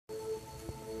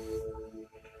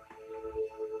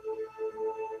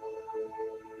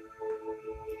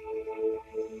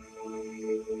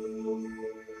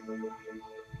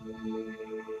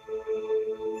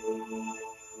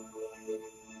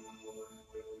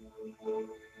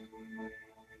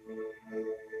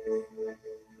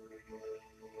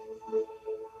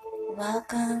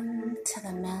Welcome to the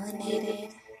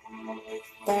Melanated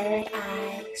Third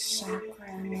Eye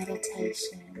Chakra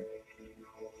Meditation.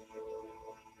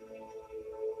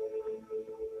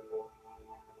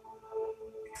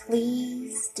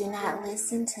 Please do not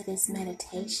listen to this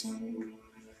meditation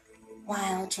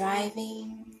while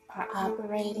driving or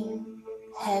operating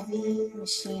heavy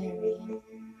machinery.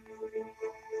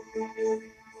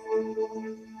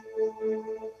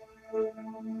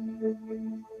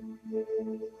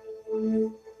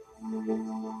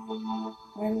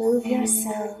 Remove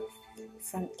yourself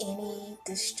from any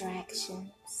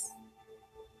distractions.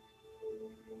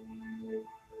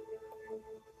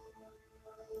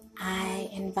 I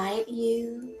invite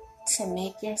you to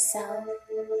make yourself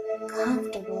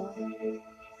comfortable.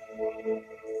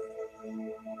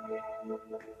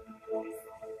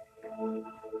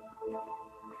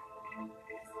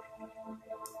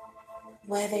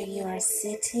 Whether you are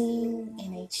sitting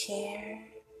in a chair,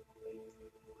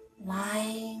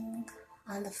 lying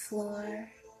on the floor,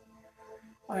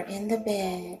 or in the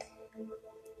bed,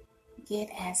 get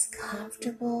as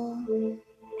comfortable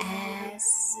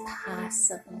as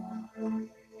possible.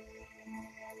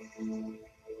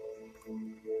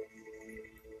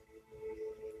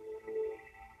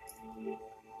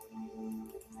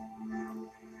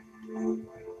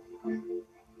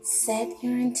 Set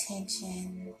your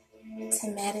intention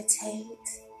to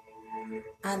meditate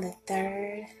on the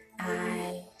third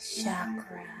eye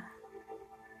chakra.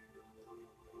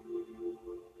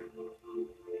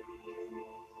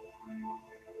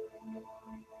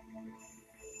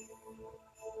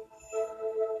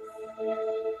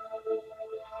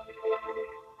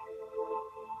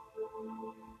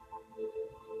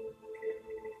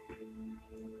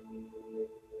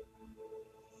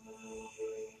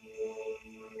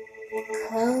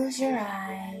 Close your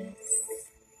eyes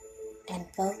and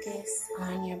focus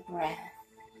on your breath.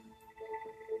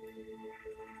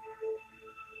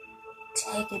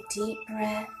 Take a deep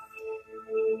breath.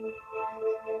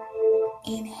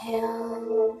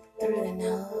 Inhale through the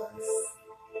nose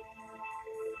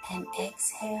and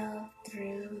exhale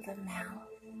through the mouth.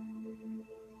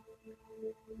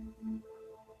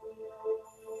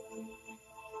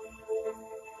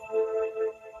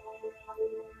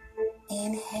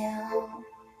 Inhale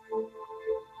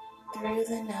through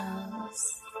the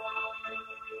nose.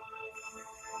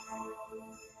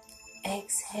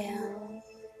 Exhale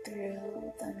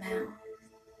through the mouth.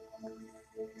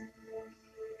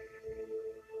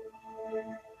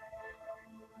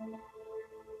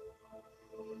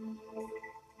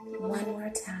 One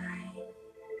more time.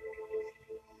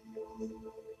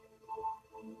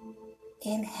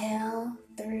 Inhale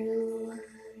through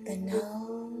the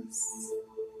nose.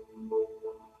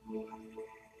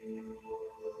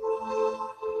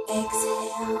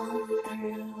 Exhale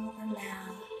through the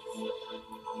mouth.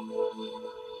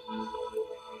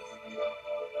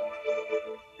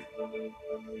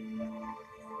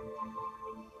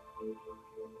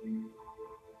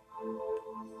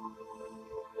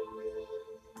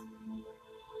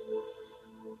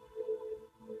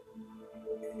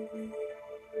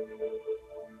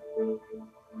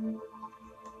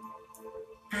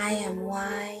 I am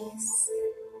wise,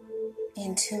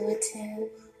 intuitive,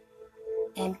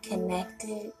 and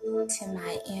connected to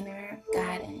my inner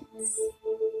guidance.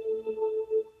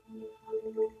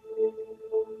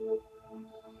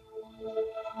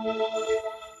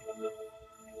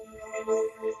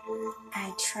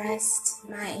 I trust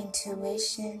my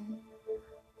intuition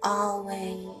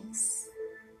always.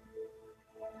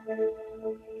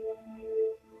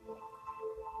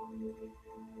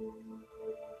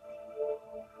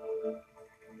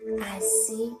 I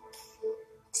seek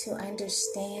to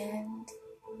understand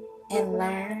and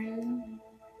learn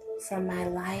from my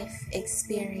life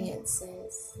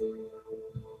experiences.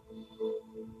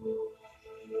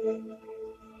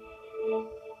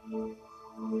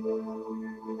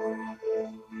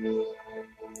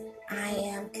 I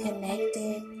am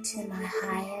connected to my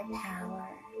higher power.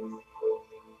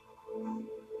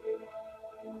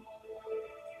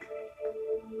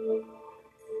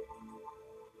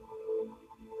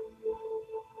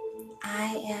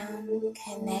 I am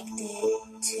connected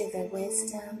to the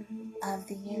wisdom of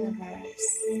the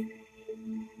universe.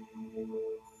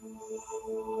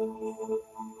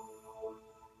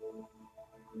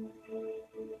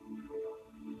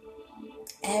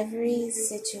 Every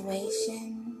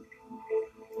situation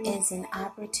is an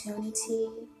opportunity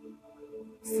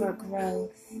for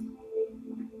growth.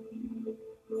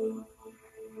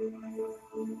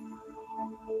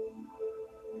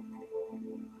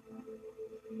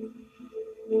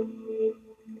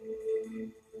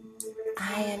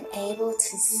 I am able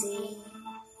to see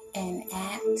and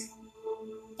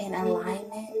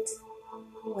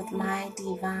my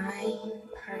divine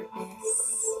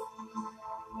purpose.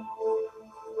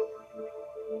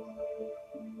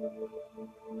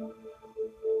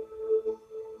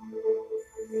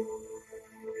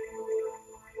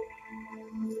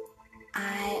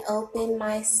 I open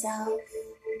myself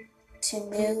to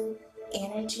new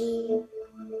energy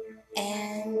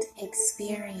and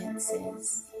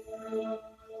experiences.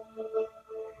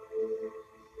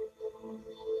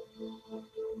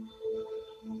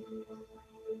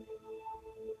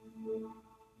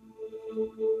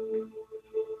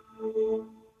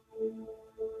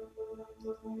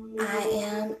 I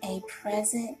am a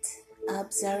present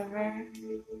observer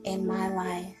in my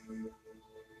life.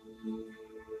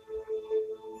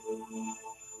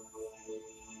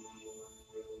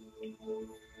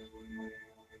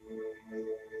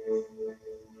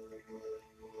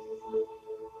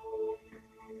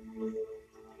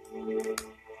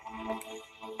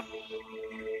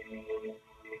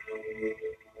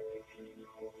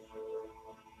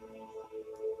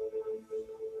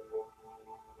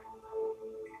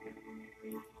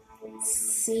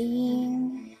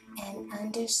 Seeing and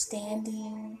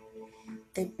understanding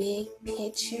the big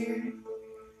picture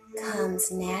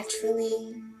comes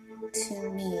naturally to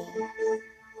me.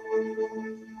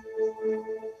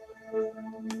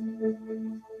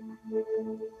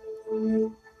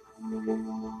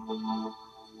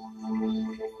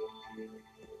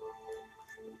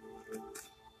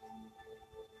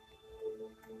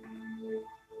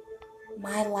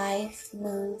 My life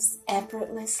moves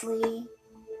effortlessly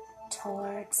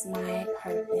towards my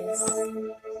purpose.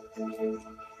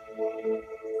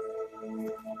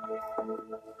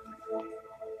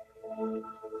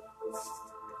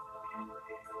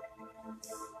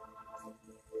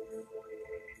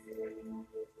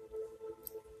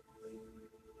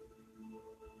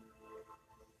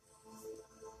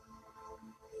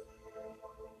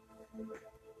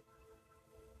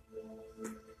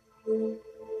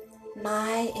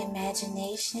 My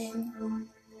imagination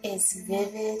is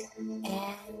vivid and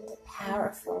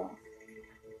powerful.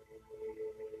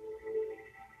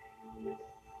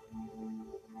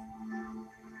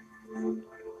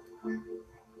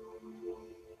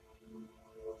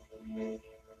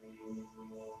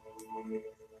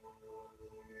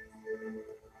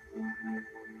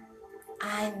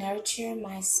 I nurture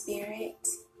my spirit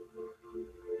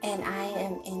and I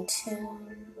am in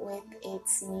tune with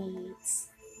its needs.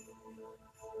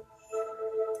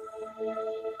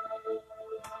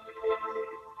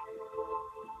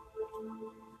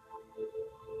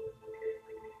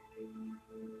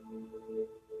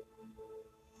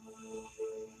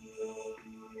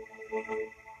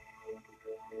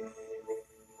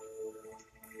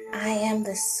 I am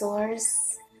the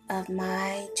source of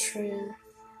my truth.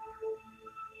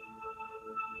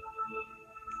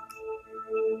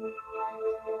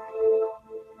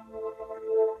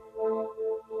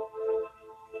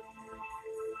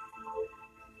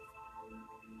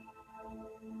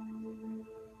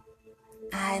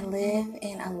 I live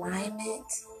in alignment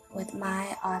with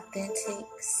my authentic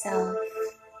self.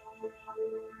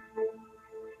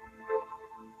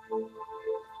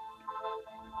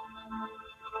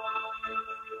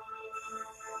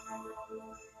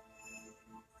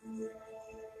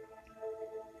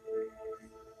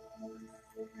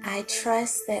 I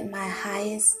trust that my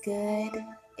highest good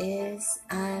is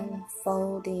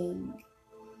unfolding.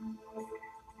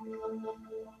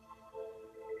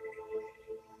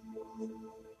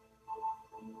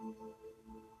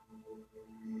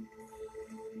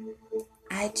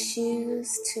 I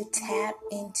choose to tap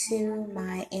into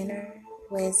my inner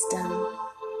wisdom.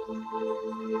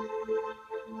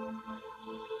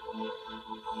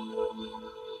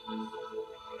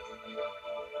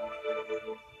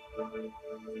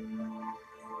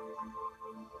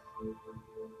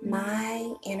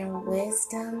 My inner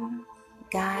wisdom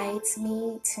guides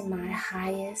me to my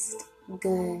highest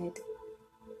good.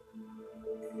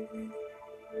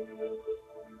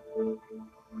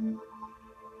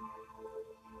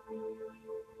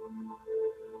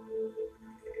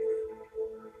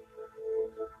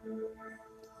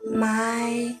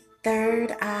 My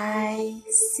third eye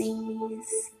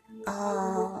sees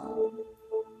all.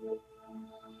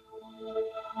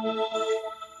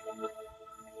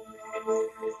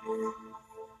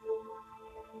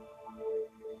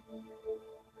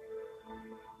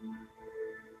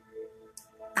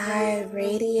 I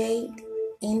radiate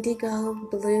indigo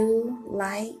blue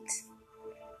light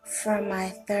from my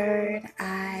third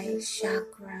eye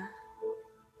chakra.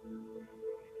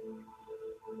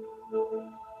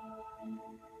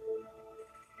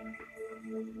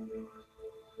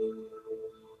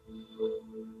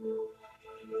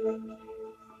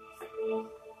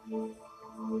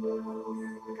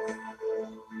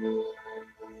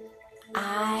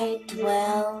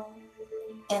 dwell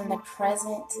in the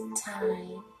present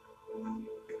time.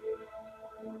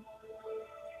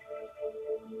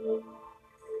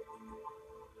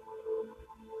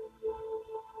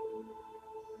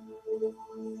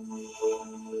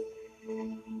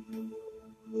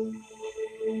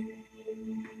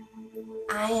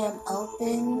 I am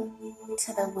open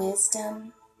to the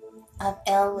wisdom of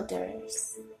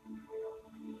elders.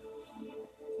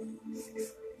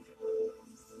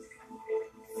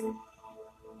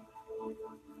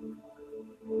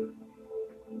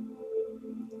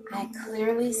 I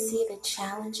clearly see the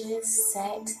challenges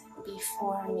set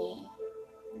before me.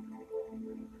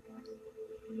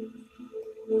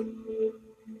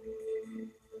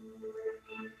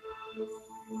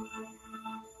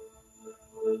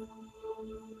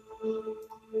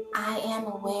 I am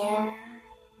aware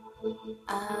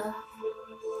of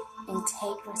and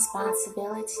take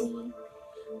responsibility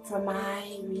for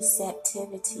my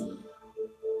receptivity.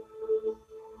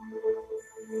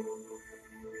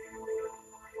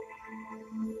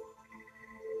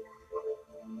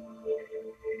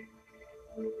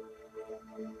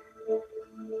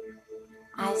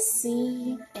 I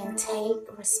see and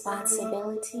take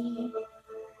responsibility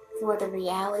for the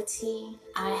reality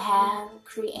I have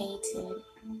created.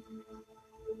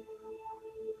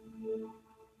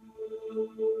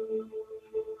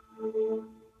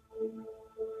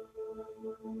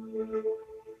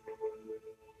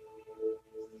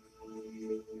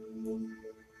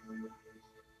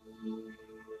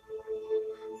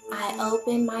 I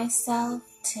open myself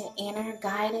to inner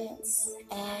guidance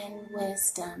and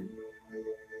wisdom.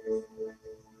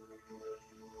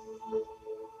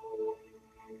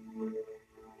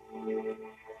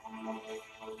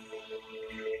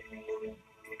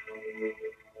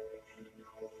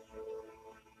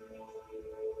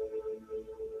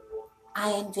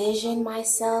 I envision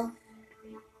myself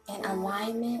in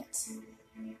alignment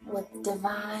with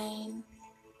divine,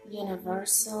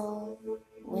 universal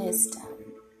wisdom.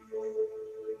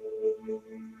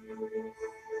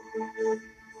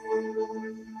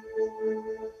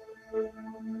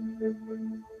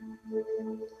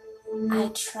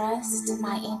 I trust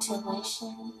my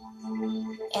intuition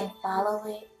and follow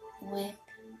it with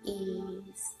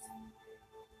ease.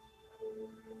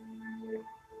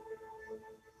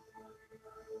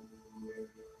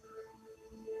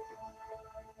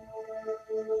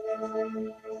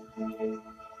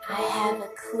 I have a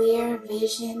clear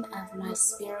vision of my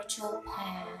spiritual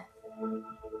path.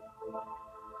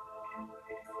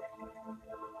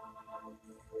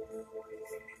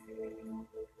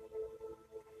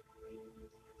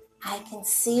 I can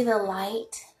see the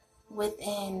light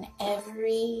within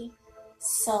every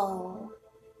soul.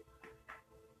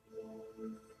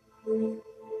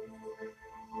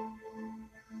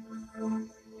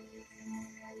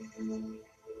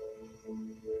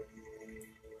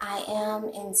 I am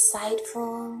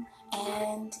insightful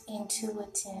and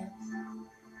intuitive.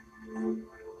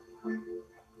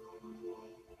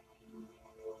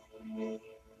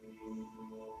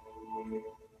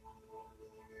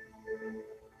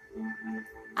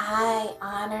 I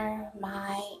honor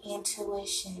my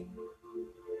intuition.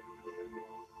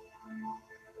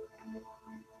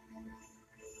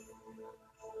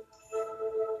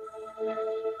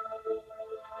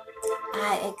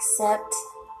 I accept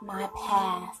my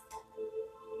path.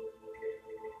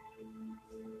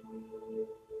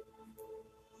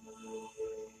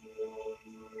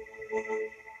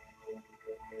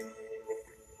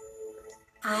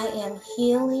 I am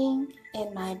healing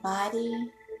in my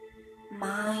body,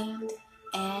 mind,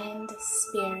 and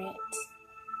spirit.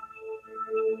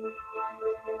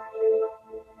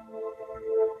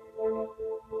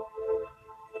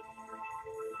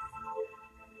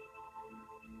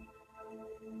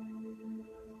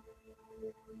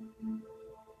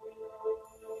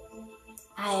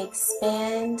 I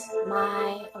expand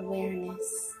my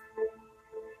awareness.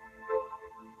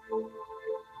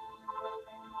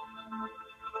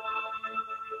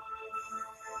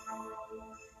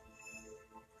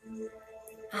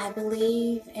 I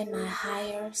believe in my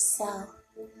higher self.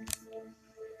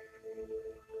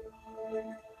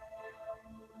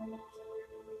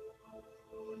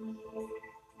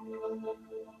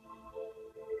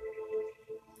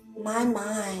 My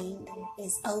mind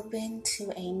is open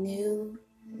to a new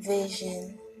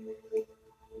vision.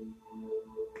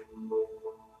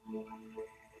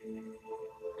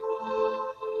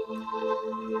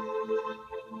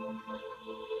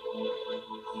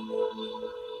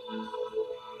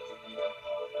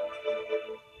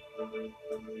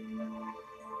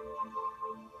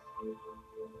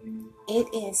 It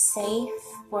is safe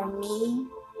for me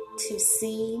to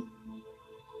see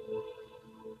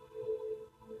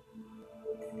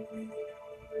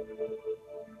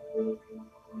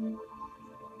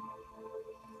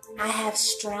I have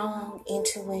strong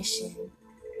intuition.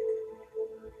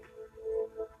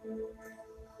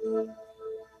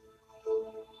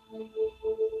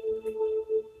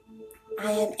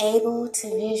 I am able to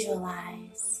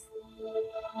visualize.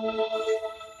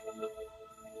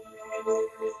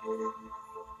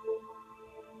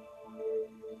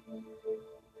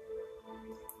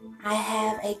 I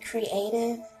have a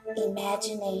creative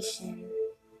imagination.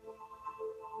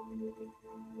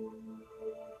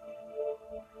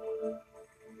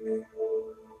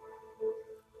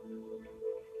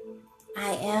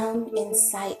 I am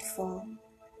insightful.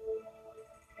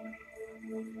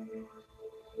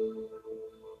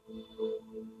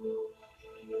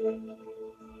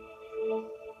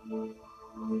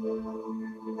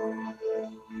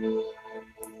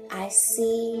 I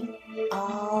see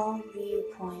all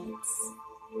viewpoints.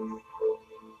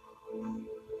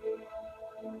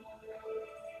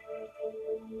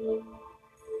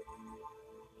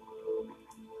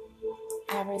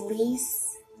 I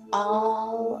release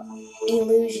all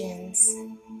illusions.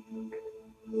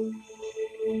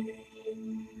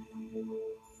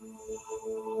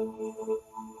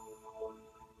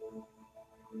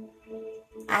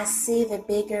 I see the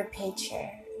bigger picture.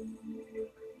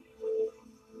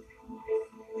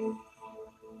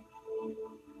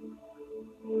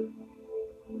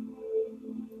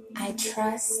 I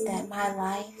trust that my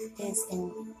life is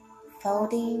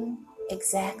unfolding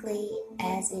exactly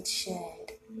as it should.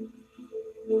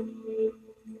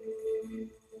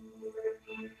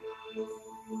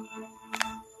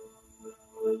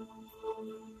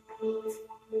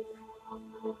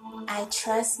 I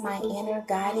trust my inner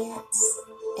guidance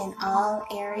in all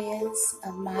areas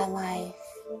of my life.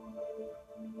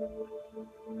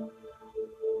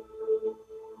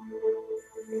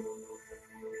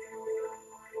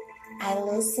 I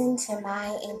listen to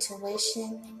my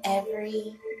intuition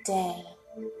every day.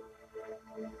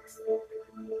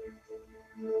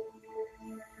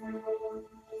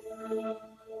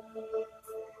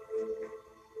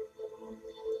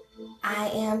 I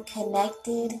am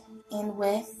connected in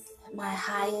with my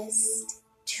highest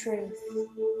truth.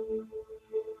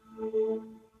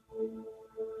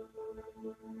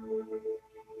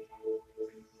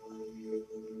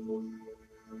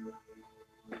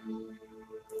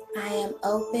 I am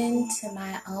open to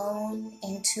my own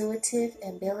intuitive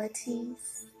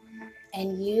abilities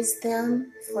and use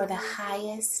them for the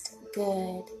highest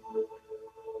good.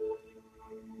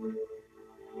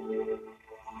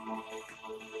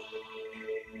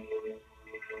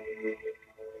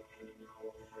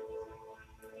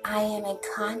 I am a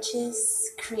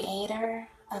conscious creator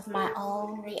of my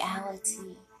own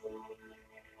reality.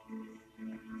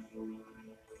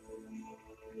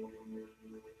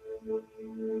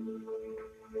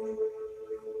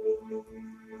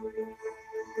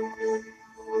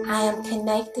 I am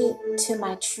connected to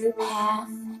my true path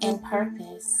and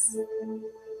purpose.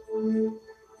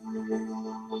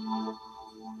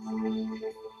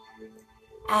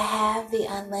 I have the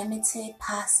unlimited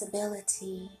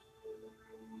possibility.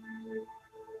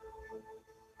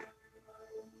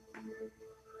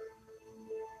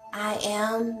 I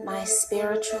am my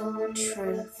spiritual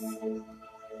truth.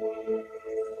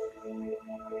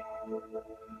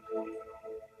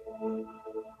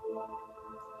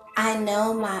 I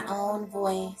know my own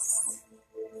voice.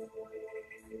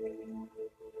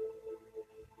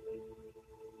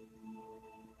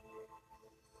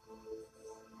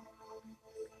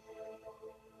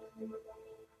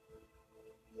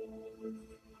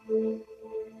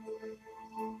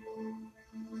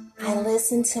 I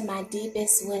listen to my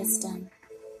deepest wisdom.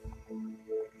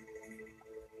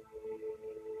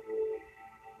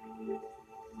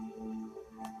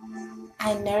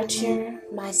 I nurture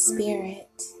my spirit.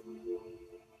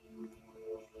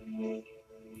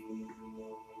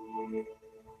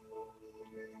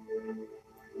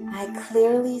 I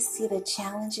clearly see the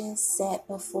challenges set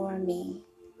before me.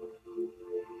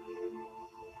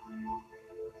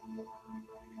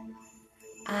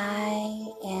 I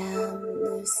am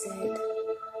lucid.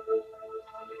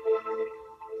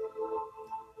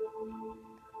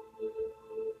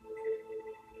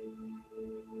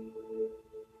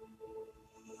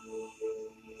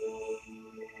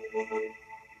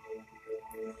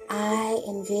 I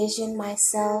envision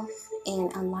myself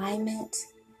in alignment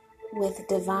with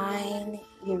divine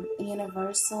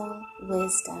universal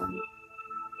wisdom.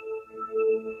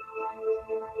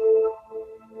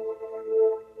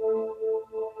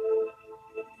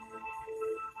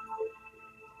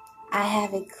 I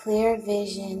have a clear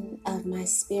vision of my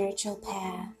spiritual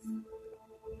path.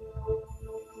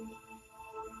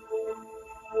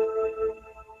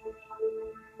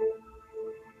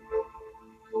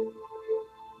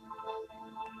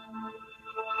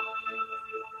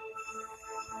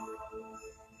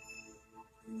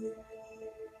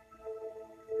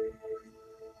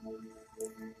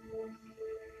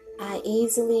 I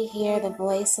easily hear the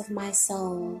voice of my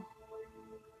soul.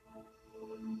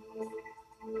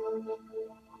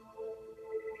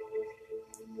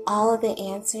 All of the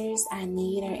answers I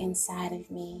need are inside of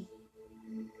me.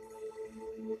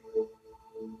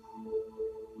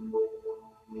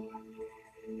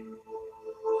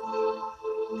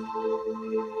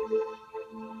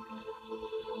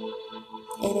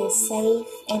 It is safe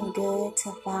and good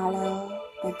to follow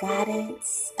the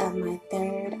guidance of my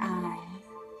third eye.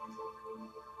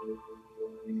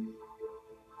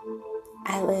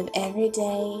 I live every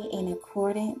day in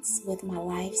accordance with my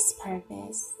life's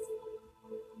purpose.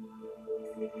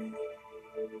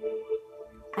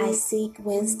 I seek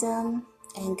wisdom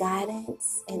and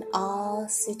guidance in all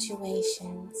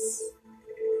situations.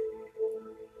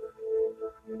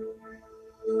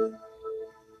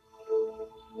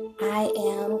 I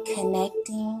am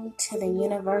connecting to the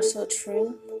universal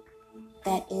truth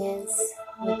that is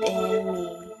within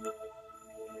me.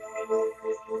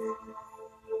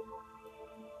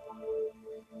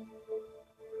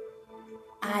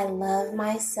 I love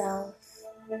myself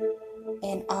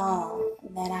in all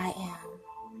that I am.